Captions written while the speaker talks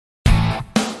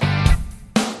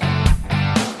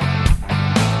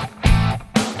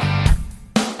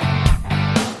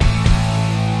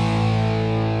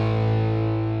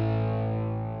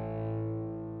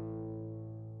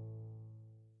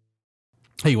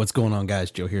Hey, what's going on, guys?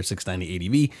 Joe here,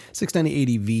 690ADV,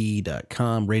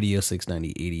 690ADV.com, radio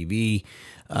 690ADV.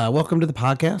 Welcome to the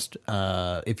podcast.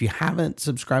 If you haven't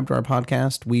subscribed to our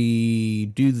podcast, we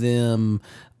do them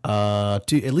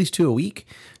at least two a week.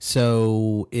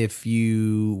 So if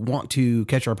you want to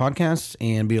catch our podcasts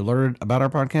and be alerted about our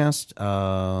podcast,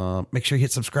 make sure you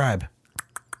hit subscribe.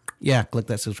 Yeah, click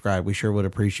that subscribe. We sure would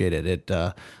appreciate it. It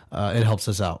helps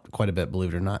us out quite a bit,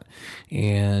 believe it or not.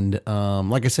 And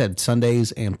like I said,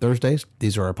 Sundays and Thursdays,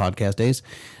 these are our podcast days.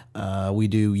 We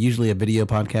do usually a video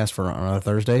podcast on our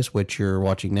Thursdays, which you're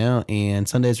watching now, and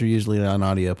Sundays are usually an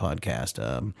audio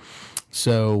podcast.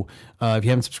 So if you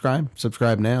haven't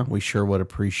subscribe now. We sure would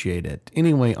appreciate it.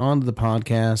 Anyway, on to the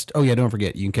podcast. Oh, yeah, don't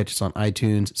forget, you can catch us on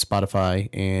iTunes, Spotify,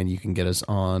 and you can get us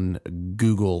on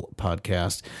Google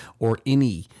Podcast or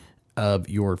any of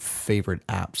your favorite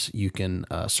apps. You can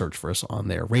search for us on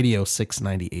there. Radio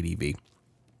 690 ADV.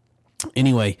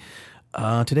 Anyway,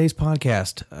 today's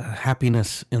podcast,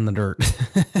 happiness in the dirt.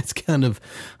 that's kind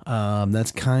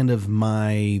of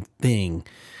my thing.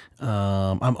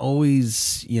 I'm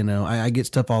always, I get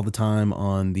stuff all the time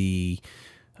on the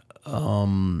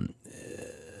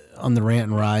rant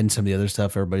and ride and some of the other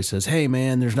stuff. Everybody says, hey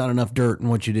man, there's not enough dirt in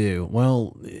what you do.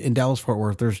 Well, in Dallas Fort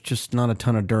Worth, there's just not a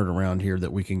ton of dirt around here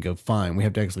that we can go find. We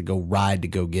have to actually go ride to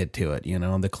go get to it.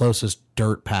 The closest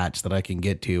dirt patch that I can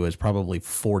get to is probably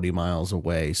 40 miles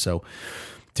away. So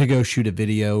to go shoot a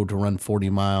video to run 40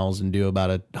 miles and do about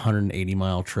a 180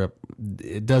 mile trip,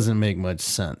 it doesn't make much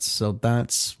sense. So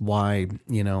that's why,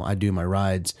 I do my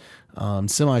rides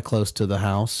semi close to the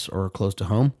house or close to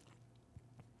home.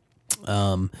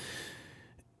 And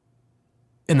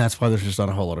that's why there's just not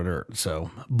a whole lot of dirt. So,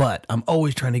 but I'm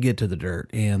always trying to get to the dirt.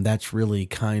 And that's really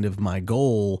kind of my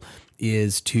goal,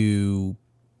 is to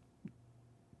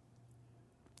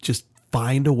just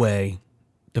find a way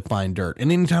to find dirt.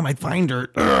 And anytime I find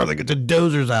dirt, they get the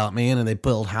dozers out, man, and they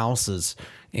build houses,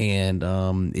 and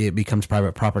it becomes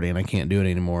private property, and I can't do it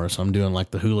anymore. So I'm doing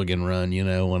like the hooligan run,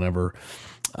 whenever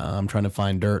I'm trying to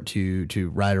find dirt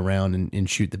to ride around and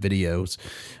shoot the videos.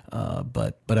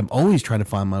 But I'm always trying to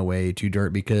find my way to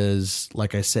dirt because,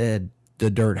 like I said, the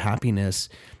dirt happiness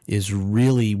is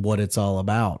really what it's all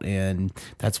about. And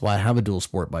that's why I have a dual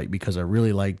sport bike, because I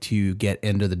really like to get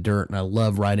into the dirt, and I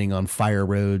love riding on fire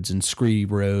roads and scree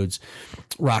roads,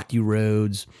 rocky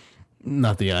roads.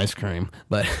 Not the ice cream,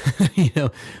 but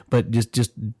but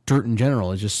just dirt in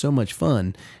general is just so much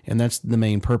fun, and that's the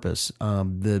main purpose.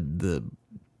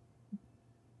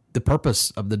 The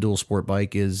purpose of the dual sport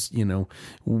bike is,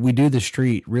 we do the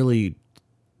street really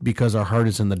because our heart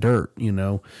is in the dirt.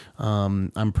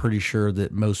 I'm pretty sure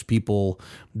that most people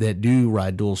that do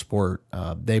ride dual sport,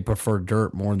 they prefer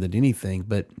dirt more than anything.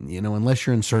 But, unless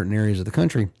you're in certain areas of the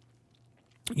country,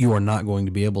 you are not going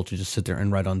to be able to just sit there and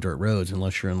ride on dirt roads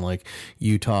unless you're in like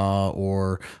Utah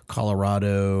or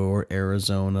Colorado or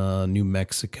Arizona, New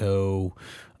Mexico,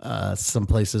 some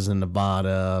places in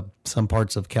Nevada, some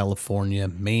parts of California,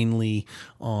 mainly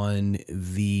on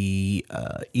the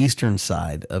eastern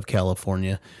side of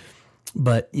California.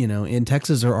 But, in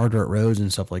Texas, there are dirt roads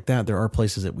and stuff like that. There are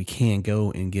places that we can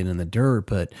go and get in the dirt.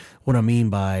 But what I mean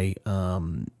by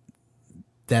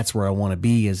that's where I want to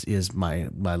be is my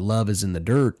love is in the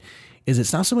dirt, is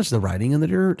it's not so much the riding in the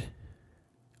dirt.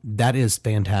 That is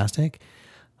fantastic.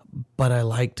 But I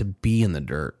like to be in the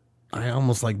dirt. I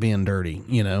almost like being dirty,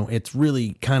 it's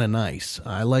really kind of nice.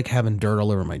 I like having dirt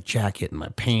all over my jacket and my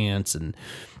pants, and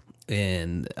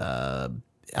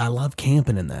I love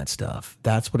camping in that stuff.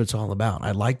 That's what it's all about.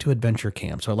 I like to adventure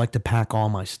camp, so I like to pack all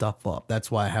my stuff up.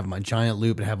 That's why I have my giant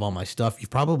loop and have all my stuff. You've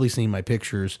probably seen my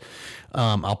pictures.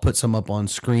 I'll put some up on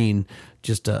screen,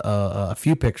 just a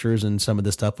few pictures and some of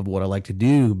the stuff of what I like to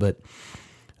do, but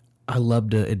I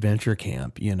love to adventure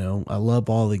camp, I love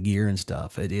all the gear and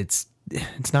stuff. It's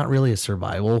not really a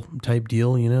survival type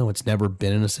deal, It's never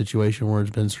been in a situation where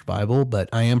it's been survival, but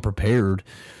I am prepared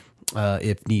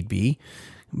if need be.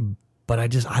 But I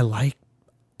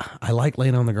like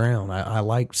laying on the ground. I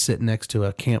like sitting next to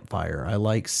a campfire. I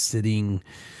like sitting,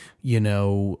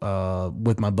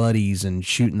 with my buddies and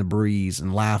shooting the breeze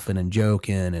and laughing and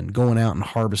joking and going out and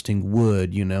harvesting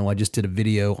wood. I just did a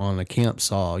video on a camp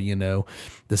saw, the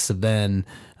Seven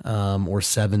or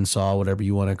Seven saw, whatever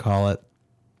you want to call it.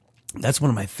 That's one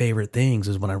of my favorite things,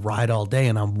 is when I ride all day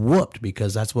and I'm whooped,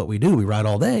 because that's what we do. We ride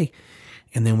all day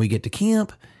and then we get to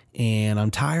camp and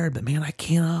I'm tired, but man, I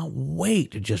cannot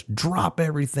wait to just drop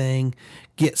everything,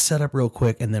 get set up real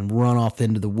quick, and then run off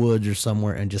into the woods or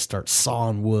somewhere and just start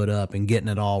sawing wood up and getting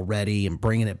it all ready and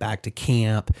bringing it back to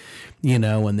camp, and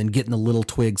then getting the little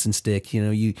twigs and sticks.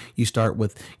 You start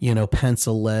with,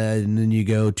 pencil lead, and then you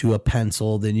go to a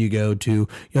pencil, then you go to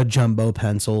a jumbo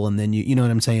pencil, and then you know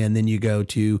what I'm saying? Then you go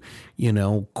to,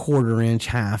 1/4 inch,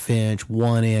 1/2 inch,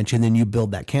 1 inch, and then you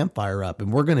build that campfire up.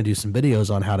 And we're going to do some videos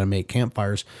on how to make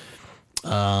campfires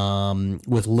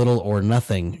with little or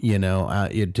nothing,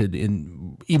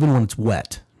 even when it's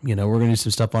wet. We're going to do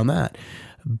some stuff on that.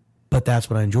 But that's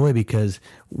what I enjoy, because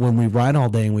when we ride all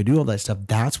day and we do all that stuff,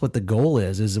 that's what the goal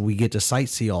is we get to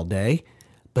sightsee all day.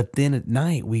 But then at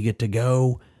night we get to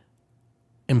go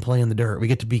and play in the dirt. We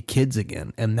get to be kids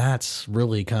again. And that's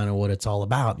really kind of what it's all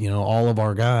about. All of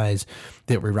our guys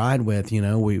that we ride with,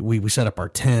 we set up our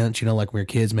tents, like we were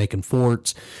kids, making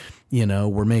forts.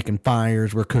 We're making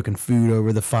fires, we're cooking food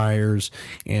over the fires,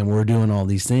 and we're doing all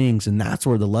these things. And that's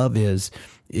where the love is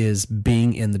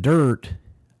being in the dirt,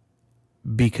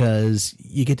 because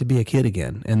you get to be a kid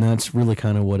again. And that's really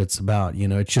kind of what it's about.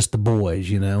 It's just the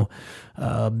boys, and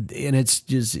it's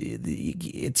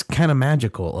kind of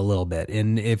magical a little bit.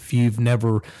 And if you've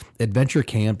never adventure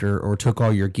camped or took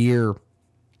all your gear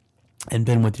and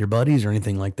been with your buddies or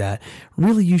anything like that,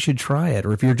 really you should try it.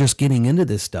 Or if you're just getting into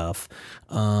this stuff,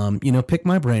 pick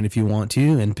my brain if you want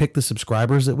to, and pick the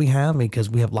subscribers that we have, because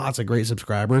we have lots of great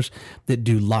subscribers that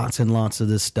do lots and lots of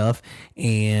this stuff.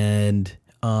 And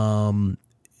you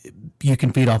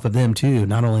can feed off of them too.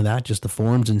 Not only that, just the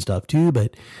forums and stuff too,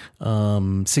 but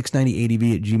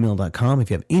 690adv@gmail.com.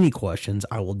 If you have any questions,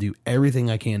 I will do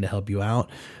everything I can to help you out.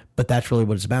 But that's really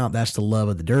what it's about. That's the love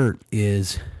of the dirt.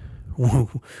 Is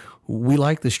we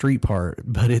like the street part,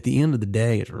 but at the end of the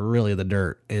day, it's really the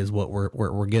dirt is what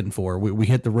we're getting for. We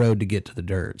hit the road to get to the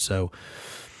dirt. So,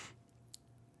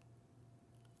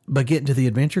 but getting to the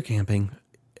adventure camping,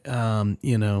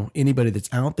 anybody that's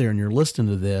out there and you're listening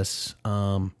to this,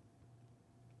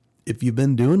 if you've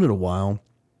been doing it a while,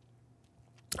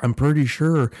 I'm pretty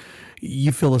sure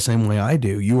you feel the same way I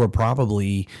do. You are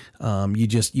probably,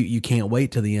 you can't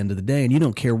wait till the end of the day, and you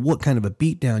don't care what kind of a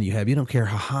beat down you have. You don't care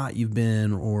how hot you've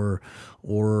been or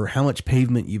how much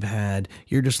pavement you've had.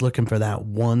 You're just looking for that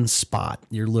one spot.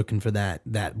 You're looking for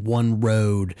that one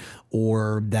road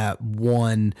or that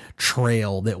one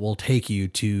trail that will take you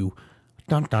to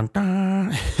dun, dun,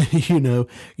 dun,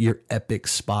 your epic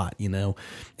spot, and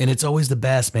it's always the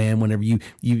best, man, whenever you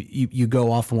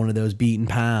go off one of those beaten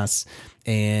paths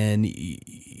and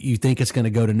you think it's going to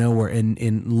go to nowhere,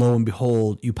 and lo and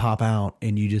behold, you pop out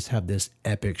and you just have this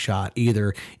epic shot,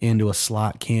 either into a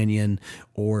slot canyon,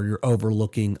 or you're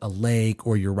overlooking a lake,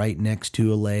 or you're right next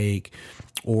to a lake,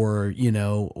 or any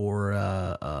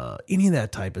of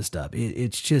that type of stuff.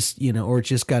 It's just, or it's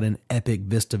just got an epic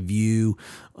vista view.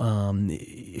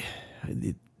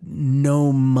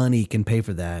 No money can pay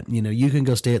for that. You can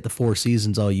go stay at the Four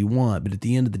Seasons all you want, but at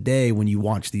the end of the day, when you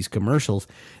watch these commercials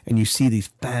and you see these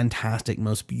fantastic,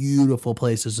 most beautiful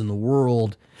places in the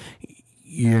world,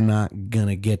 you're not going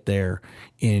to get there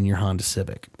in your Honda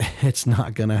Civic. It's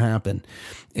not going to happen.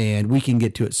 And we can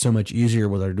get to it so much easier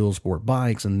with our dual sport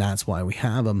bikes, and that's why we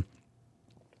have them.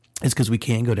 It's because we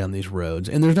can go down these roads,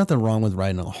 and there's nothing wrong with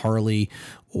riding a Harley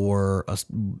or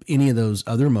any of those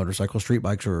other motorcycles, street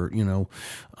bikes, or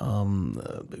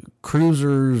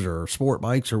cruisers or sport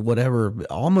bikes or whatever.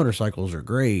 All motorcycles are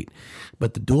great,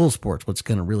 but the dual sport's what's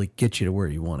going to really get you to where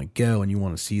you want to go, and you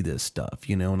want to see this stuff,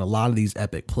 and a lot of these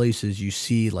epic places you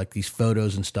see, like these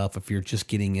photos and stuff, if you're just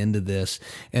getting into this.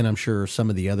 And I'm sure some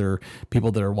of the other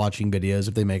people that are watching videos,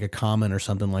 if they make a comment or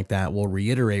something like that, will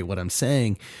reiterate what I'm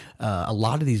saying. A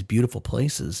lot of these beautiful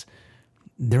places,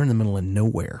 they're in the middle of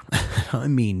nowhere. I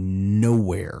mean,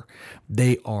 nowhere.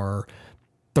 They are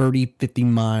 30, 50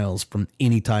 miles from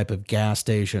any type of gas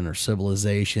station or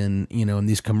civilization, and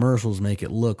these commercials make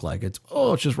it look like it's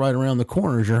just right around the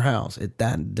corner is your house.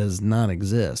 That does not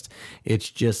exist. It's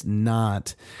just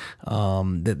not,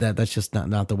 that's just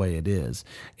not the way it is.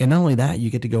 And not only that, you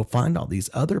get to go find all these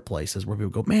other places where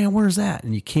people go, man, where's that?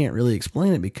 And you can't really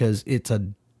explain it because it's a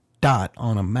dot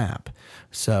on a map.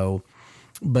 So,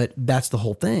 but that's the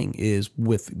whole thing, is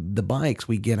with the bikes,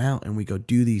 we get out and we go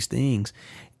do these things,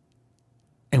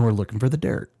 and we're looking for the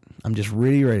dirt. I'm just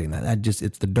reiterating that.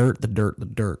 It's the dirt, the dirt, the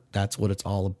dirt. That's what it's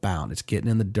all about. It's getting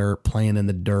in the dirt, playing in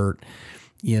the dirt,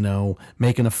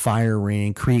 making a fire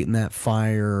ring, creating that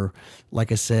fire.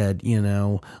 Like I said,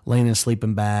 laying in a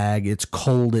sleeping bag. It's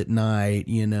cold at night,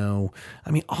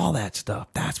 I mean, all that stuff.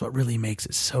 That's what really makes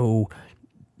it so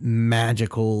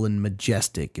magical and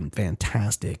majestic and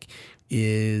fantastic,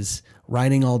 is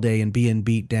riding all day and being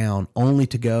beat down only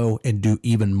to go and do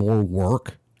even more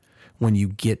work when you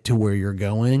get to where you're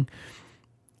going.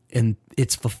 And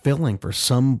it's fulfilling for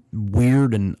some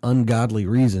weird and ungodly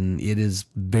reason. It is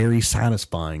very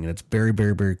satisfying, and it's very,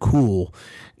 very, very cool.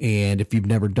 And if you've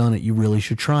never done it, you really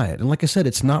should try it. And like I said,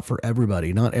 it's not for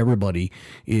everybody. Not everybody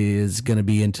is going to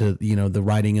be into, the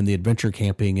riding and the adventure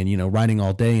camping and, riding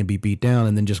all day and be beat down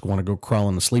and then just want to go crawl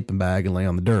in a sleeping bag and lay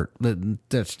on the dirt.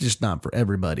 That's just not for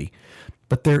everybody.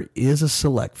 But there is a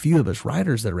select few of us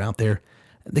riders that are out there.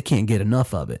 They can't get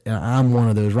enough of it. And I'm one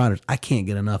of those riders. I can't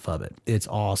get enough of it. It's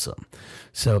awesome.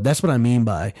 So that's what I mean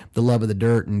by the love of the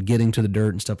dirt and getting to the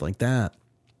dirt and stuff like that.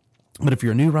 But if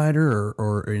you're a new rider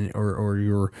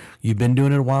or you've been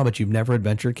doing it a while, but you've never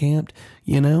adventure camped,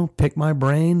 pick my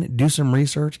brain, do some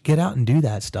research, get out and do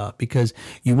that stuff, because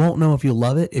you won't know if you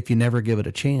love it if you never give it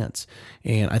a chance.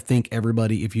 And I think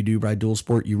everybody, if you do ride dual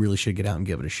sport, you really should get out and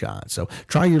give it a shot. So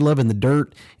try your love in the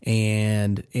dirt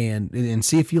and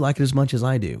see if you like it as much as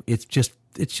I do. It's just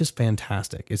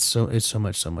fantastic. It's so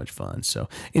much fun. So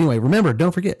anyway, remember,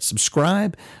 don't forget,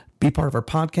 subscribe, be part of our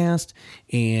podcast,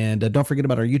 and don't forget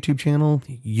about our YouTube channel,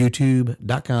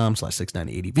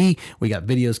 youtube.com/690ADV. We got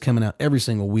videos coming out every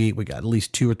single week. We got at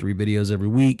least 2 or 3 videos every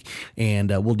week, and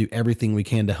we'll do everything we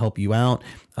can to help you out.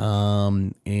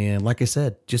 And like I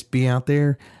said, just be out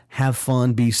there, have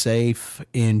fun, be safe,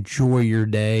 enjoy your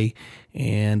day,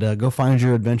 and go find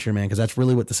your adventure, man, because that's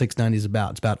really what the 690 is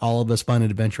about. It's about all of us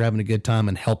finding adventure, having a good time,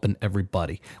 and helping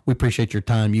everybody. We appreciate your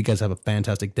time. You guys have a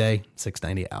fantastic day.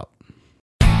 690 out.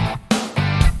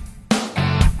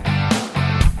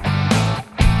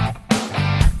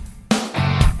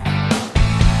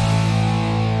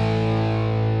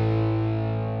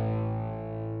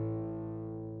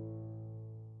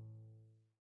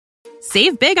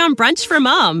 Save big on brunch for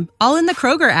mom, all in the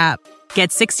Kroger app. Get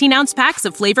 16-ounce packs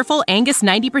of flavorful Angus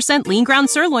 90% lean ground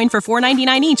sirloin for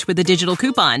 $4.99 each with a digital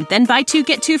coupon. Then buy 2,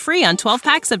 get 2 free on 12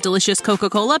 packs of delicious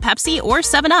Coca-Cola, Pepsi, or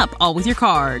 7-Up, all with your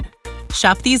card.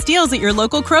 Shop these deals at your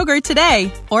local Kroger today,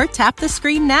 or tap the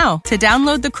screen now to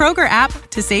download the Kroger app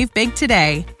to save big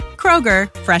today.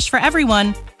 Kroger, fresh for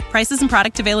everyone. Prices and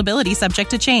product availability subject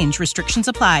to change. Restrictions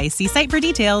apply. See site for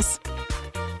details.